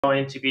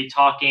going to be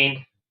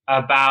talking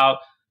about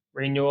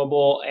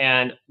renewable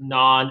and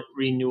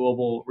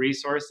non-renewable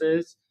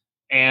resources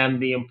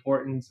and the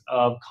importance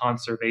of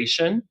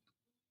conservation.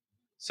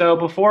 So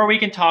before we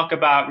can talk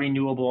about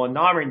renewable and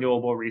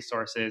non-renewable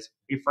resources,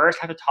 we first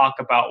have to talk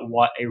about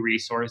what a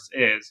resource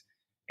is.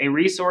 A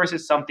resource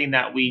is something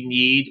that we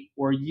need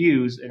or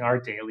use in our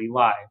daily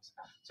lives.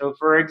 So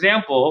for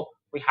example,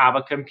 we have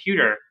a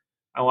computer.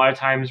 A lot of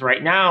times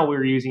right now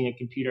we're using a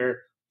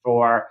computer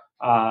for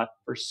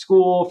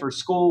school, for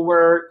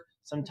schoolwork.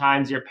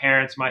 Sometimes your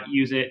parents might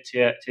use it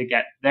to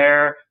get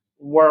their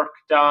work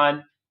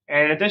done.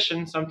 And in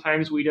addition,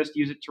 sometimes we just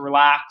use it to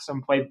relax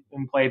and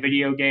play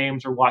video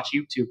games or watch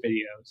YouTube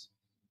videos.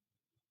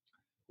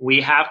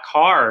 We have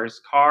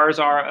cars. Cars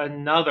are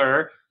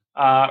another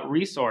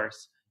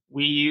resource.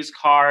 We use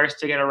cars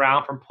to get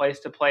around from place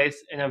to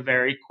place in a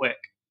very quick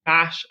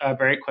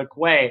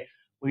way.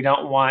 We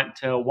don't want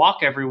to walk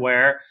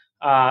everywhere,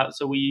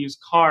 so we use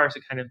cars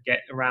to kind of get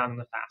around in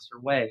a faster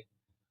way.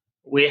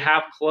 We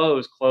have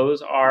clothes.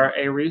 Clothes are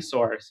a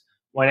resource.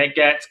 When it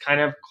gets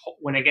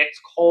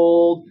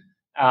cold,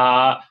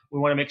 we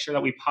want to make sure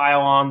that we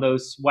pile on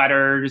those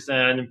sweaters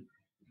and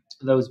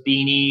those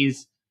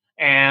beanies.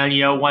 And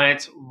when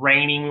it's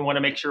raining, we want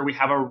to make sure we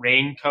have a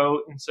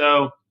raincoat. And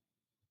so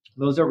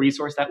those are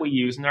resources that we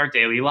use in our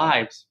daily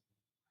lives.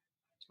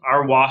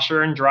 Our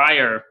washer and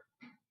dryer.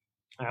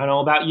 I don't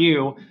know about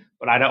you,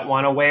 but I don't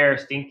want to wear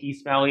stinky,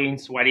 smelly, and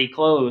sweaty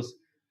clothes.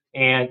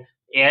 And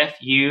if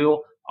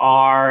you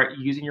are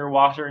using your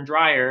washer and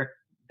dryer,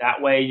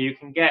 that way you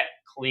can get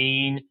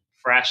clean,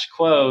 fresh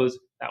clothes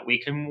that we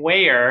can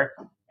wear,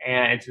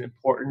 and it's an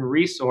important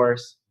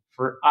resource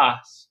for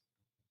us.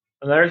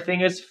 Another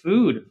thing is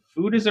food.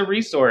 Food is a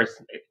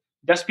resource.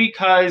 Just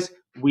because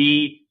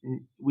we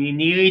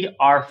need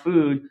our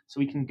food so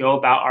we can go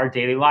about our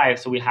daily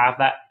lives, so we have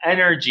that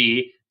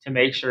energy to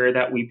make sure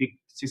that we be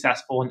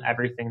successful in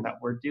everything that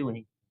we're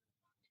doing.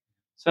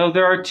 So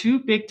there are two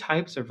big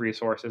types of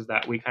resources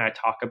that we kind of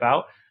talk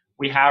about.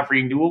 We have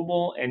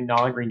renewable and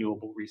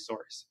non-renewable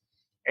resource.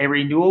 A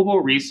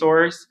renewable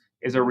resource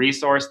is a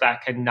resource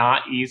that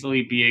cannot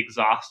easily be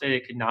exhausted.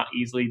 It cannot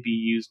easily be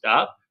used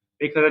up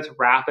because it's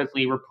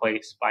rapidly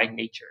replaced by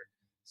nature.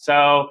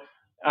 So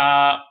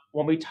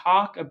when we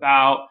talk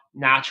about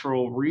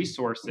natural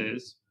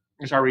resources,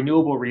 which are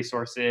renewable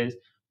resources,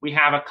 we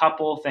have a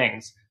couple of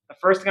things. The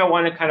first thing I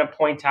want to kind of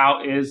point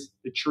out is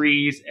the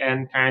trees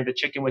and kind of the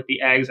chicken with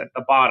the eggs at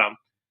the bottom.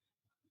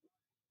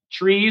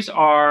 Trees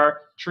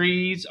are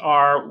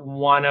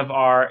one of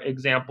our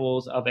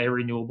examples of a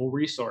renewable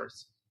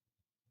resource.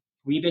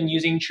 We've been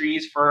using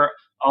trees for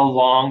a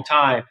long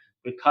time.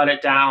 We cut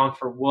it down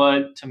for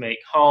wood, to make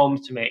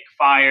homes, to make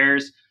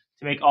fires,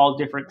 to make all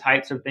different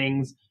types of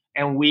things.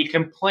 And we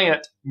can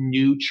plant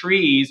new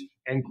trees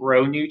and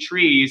grow new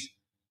trees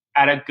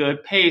at a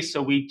good pace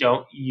so we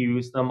don't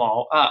use them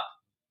all up.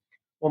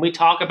 When we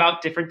talk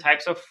about different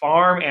types of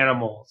farm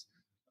animals,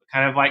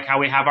 kind of like how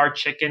we have our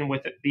chicken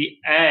with the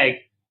egg,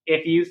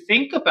 if you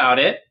think about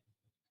it,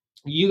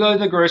 you go to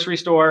the grocery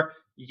store,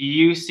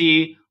 you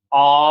see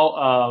all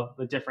of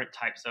the different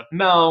types of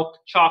milk,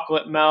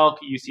 chocolate milk,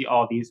 you see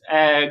all these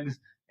eggs,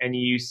 and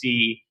you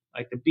see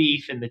like the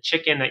beef and the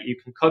chicken that you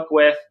can cook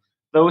with.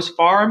 Those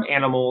farm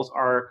animals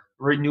are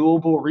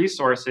renewable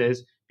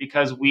resources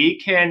because we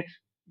can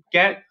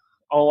get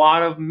a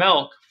lot of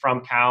milk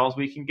from cows.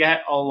 We can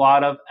get a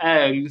lot of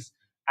eggs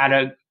at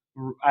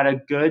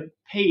a good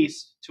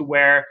pace to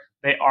where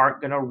they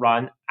aren't going to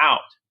run out.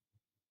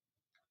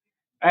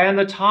 And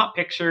the top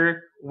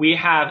picture, we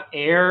have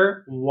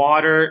air,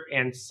 water,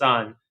 and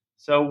sun.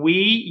 So we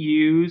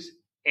use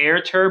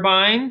air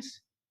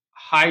turbines,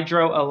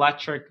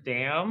 hydroelectric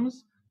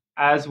dams,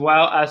 as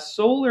well as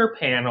solar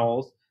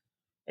panels.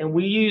 And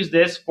we use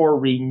this for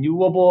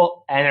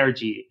renewable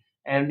energy.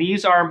 And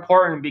these are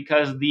important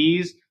because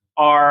these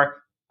are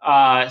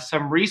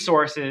some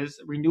resources,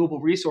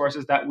 renewable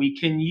resources that we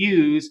can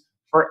use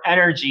for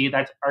energy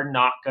that are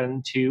not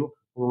going to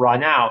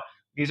run out.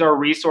 These are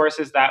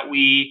resources that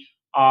we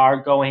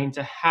are going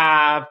to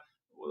have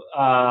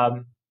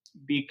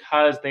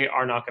because they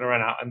are not going to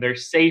run out, and they're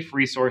safe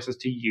resources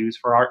to use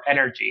for our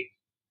energy.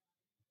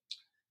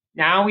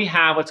 Now we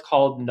have what's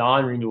called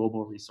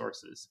non-renewable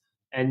resources.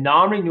 And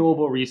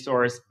non-renewable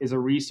resource is a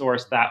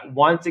resource that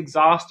once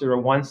exhausted or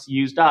once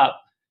used up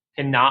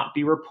cannot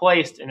be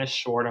replaced in a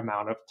short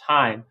amount of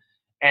time.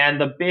 And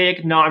the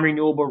big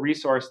non-renewable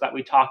resource that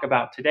we talk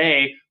about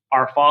today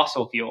are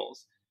fossil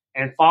fuels.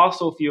 And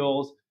fossil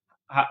fuels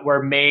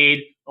were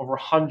made over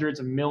hundreds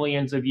of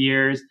millions of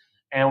years,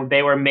 and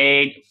they were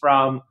made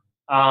from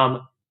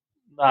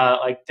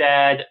like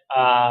dead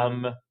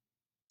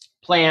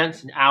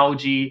plants and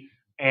algae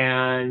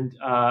and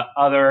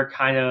other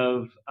kind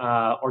of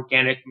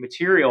organic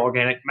material,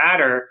 organic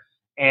matter.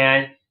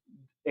 And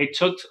it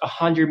took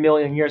 100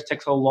 million years. It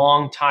takes a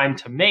long time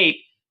to make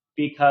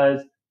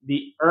because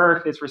the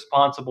earth is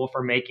responsible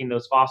for making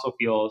those fossil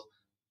fuels.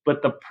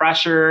 But the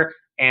pressure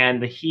and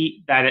the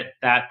heat that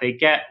they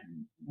get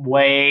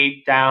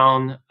way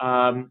down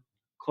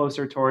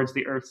closer towards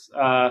the earth's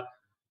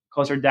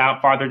farther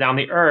down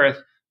the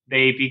earth,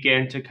 they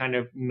begin to kind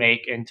of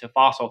make into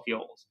fossil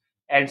fuels.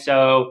 And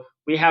so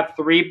we have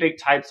three big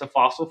types of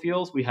fossil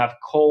fuels. We have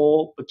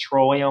coal,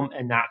 petroleum,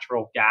 and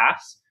natural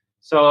gas.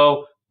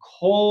 So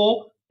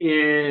coal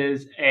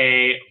is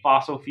a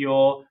fossil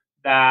fuel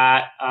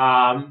that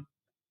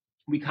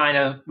we kind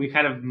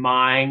of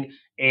mine,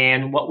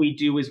 and what we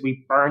do is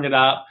we burn it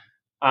up.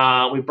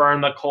 We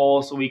burn the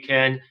coal so we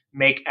can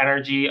make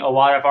energy. A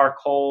lot of our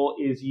coal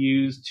is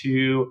used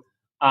to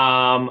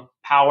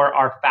power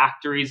our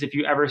factories. If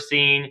you ever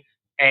seen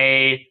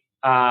a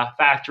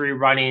factory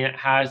running, it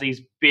has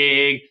these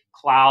big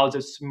clouds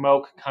of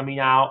smoke coming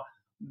out.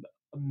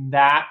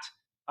 That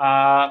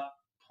uh,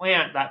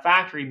 that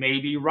factory may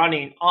be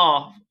running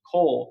off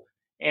coal,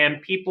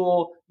 and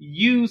people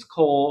use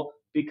coal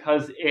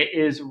because it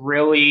is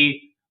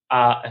really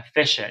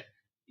efficient.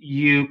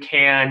 You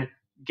can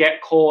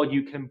get coal,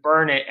 you can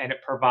burn it, and it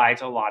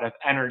provides a lot of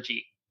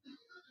energy.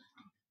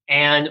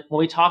 And when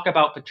we talk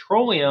about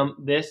petroleum,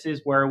 this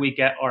is where we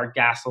get our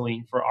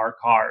gasoline for our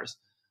cars.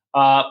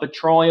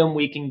 Petroleum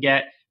we can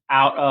get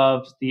out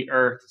of the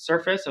Earth's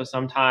surface. So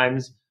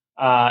sometimes,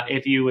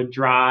 if you would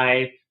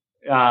drive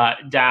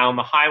down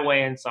the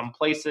highway in some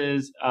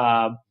places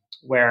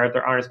where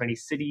there aren't as many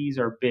cities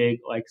or big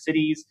like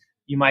cities,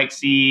 you might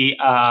see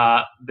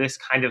this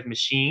kind of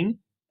machine.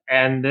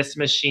 And this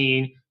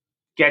machine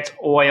gets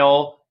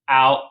oil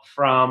out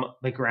from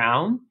the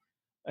ground.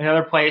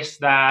 Another place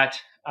that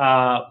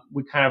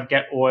we kind of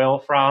get oil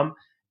from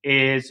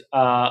is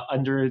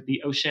under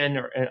the ocean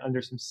or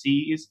under some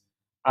seas,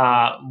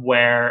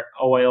 where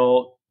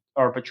oil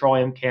or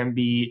petroleum can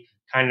be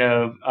kind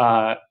of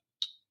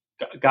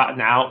gotten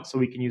out so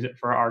we can use it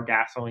for our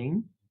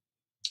gasoline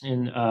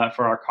and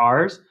for our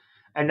cars.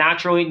 And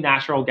naturally,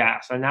 natural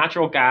gas. So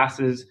natural gas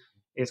is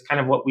kind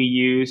of what we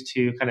use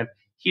to kind of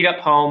heat up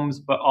homes,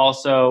 but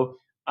also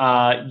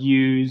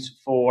use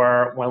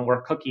for when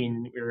we're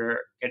cooking. We're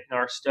getting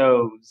our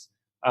stoves.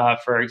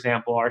 For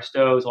example, our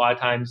stoves a lot of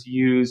times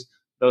use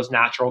those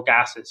natural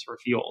gases for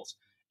fuels.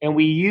 And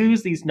we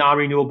use these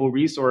non-renewable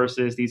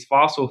resources, these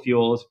fossil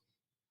fuels,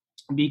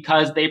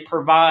 because they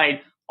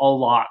provide a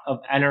lot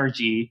of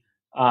energy,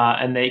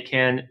 and they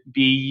can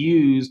be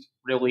used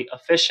really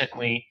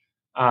efficiently.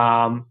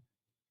 Um,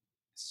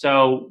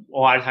 so a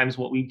lot of times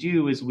what we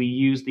do is we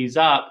use these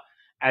up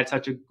at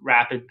such a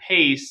rapid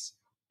pace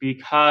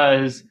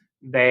because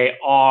they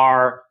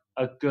are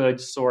a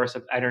good source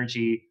of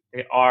energy.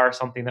 They are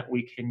something that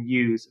we can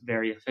use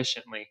very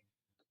efficiently.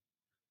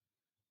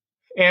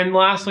 And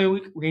lastly,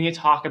 we need to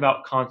talk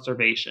about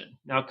conservation.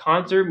 Now,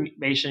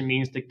 conservation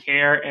means to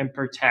care and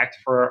protect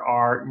for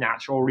our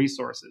natural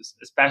resources,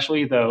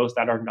 especially those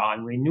that are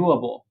non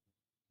renewable.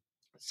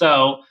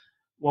 So,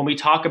 when we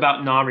talk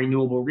about non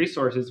renewable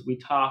resources, we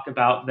talk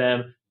about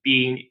them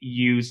being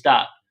used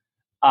up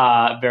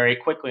very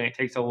quickly, and it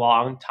takes a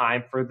long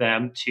time for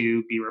them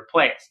to be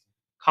replaced.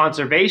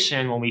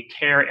 Conservation, when we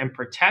care and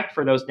protect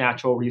for those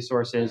natural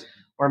resources,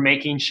 we're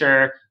making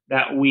sure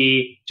that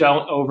we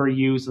don't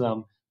overuse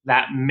them,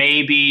 that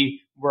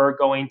maybe we're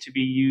going to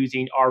be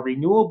using our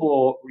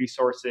renewable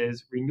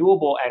resources,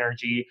 renewable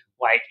energy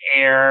like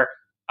air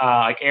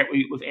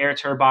with air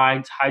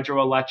turbines,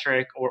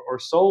 hydroelectric, or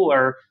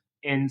solar,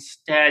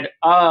 instead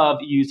of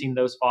using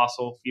those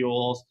fossil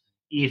fuels,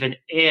 even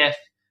if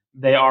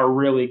they are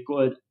really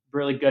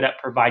good at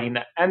providing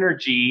that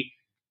energy,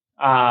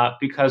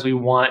 because we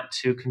want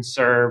to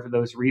conserve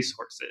those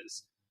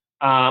resources.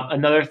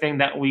 Another thing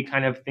that we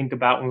kind of think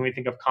about when we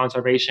think of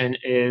conservation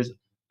is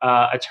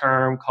a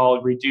term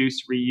called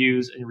reduce,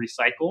 reuse, and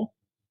recycle,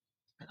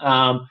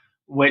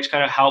 which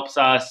kind of helps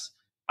us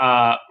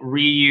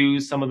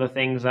reuse some of the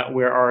things that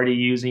we're already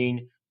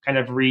using, kind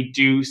of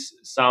reduce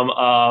some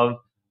of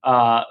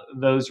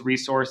those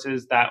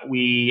resources that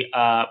we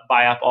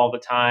buy up all the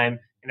time,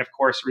 and of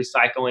course,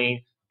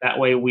 recycling. That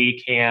way,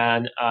 we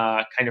can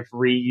kind of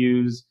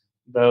reuse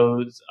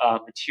those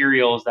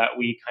materials that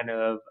we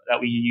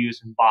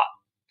use and bought.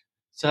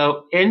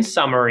 So, in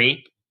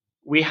summary,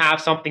 we have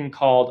something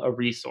called a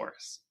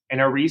resource. And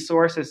a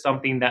resource is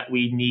something that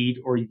we need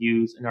or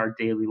use in our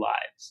daily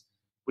lives.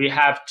 We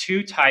have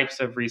two types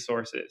of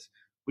resources.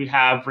 We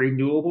have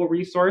renewable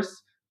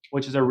resource,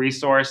 which is a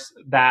resource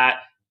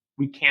that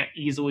we can't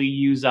easily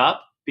use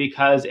up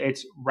because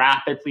it's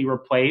rapidly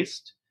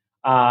replaced.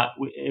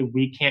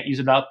 We can't use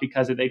it up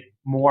because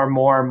more and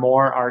more and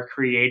more are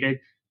created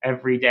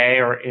every day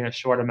or in a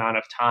short amount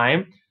of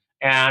time.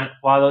 And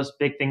one of those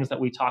big things that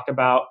we talk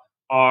about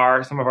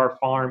are some of our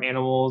farm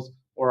animals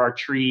or our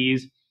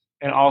trees,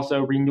 and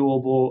also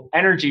renewable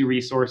energy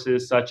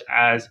resources such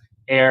as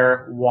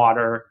air,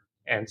 water,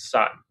 and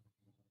sun.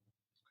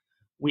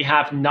 We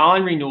have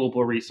non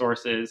renewable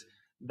resources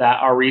that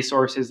are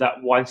resources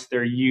that once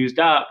they're used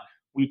up,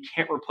 we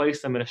can't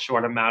replace them in a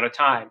short amount of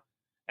time.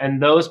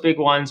 And those big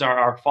ones are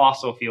our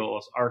fossil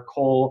fuels, our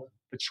coal,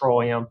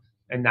 petroleum,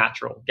 and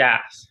natural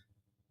gas.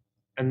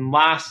 And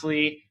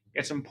lastly,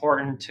 it's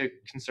important to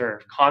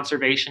conserve.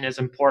 Conservation is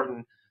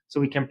important so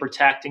we can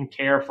protect and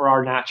care for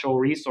our natural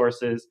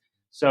resources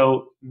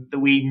so that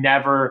we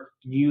never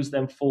use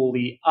them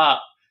fully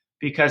up,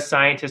 because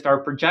scientists are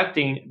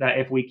projecting that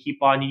if we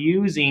keep on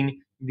using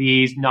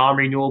these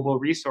non-renewable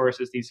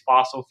resources, these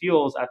fossil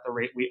fuels at the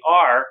rate we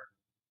are,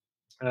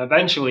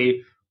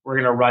 eventually we're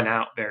going to run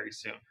out very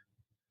soon.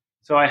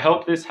 So I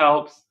hope this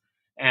helps,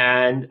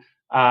 and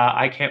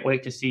I can't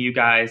wait to see you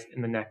guys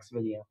in the next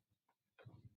video.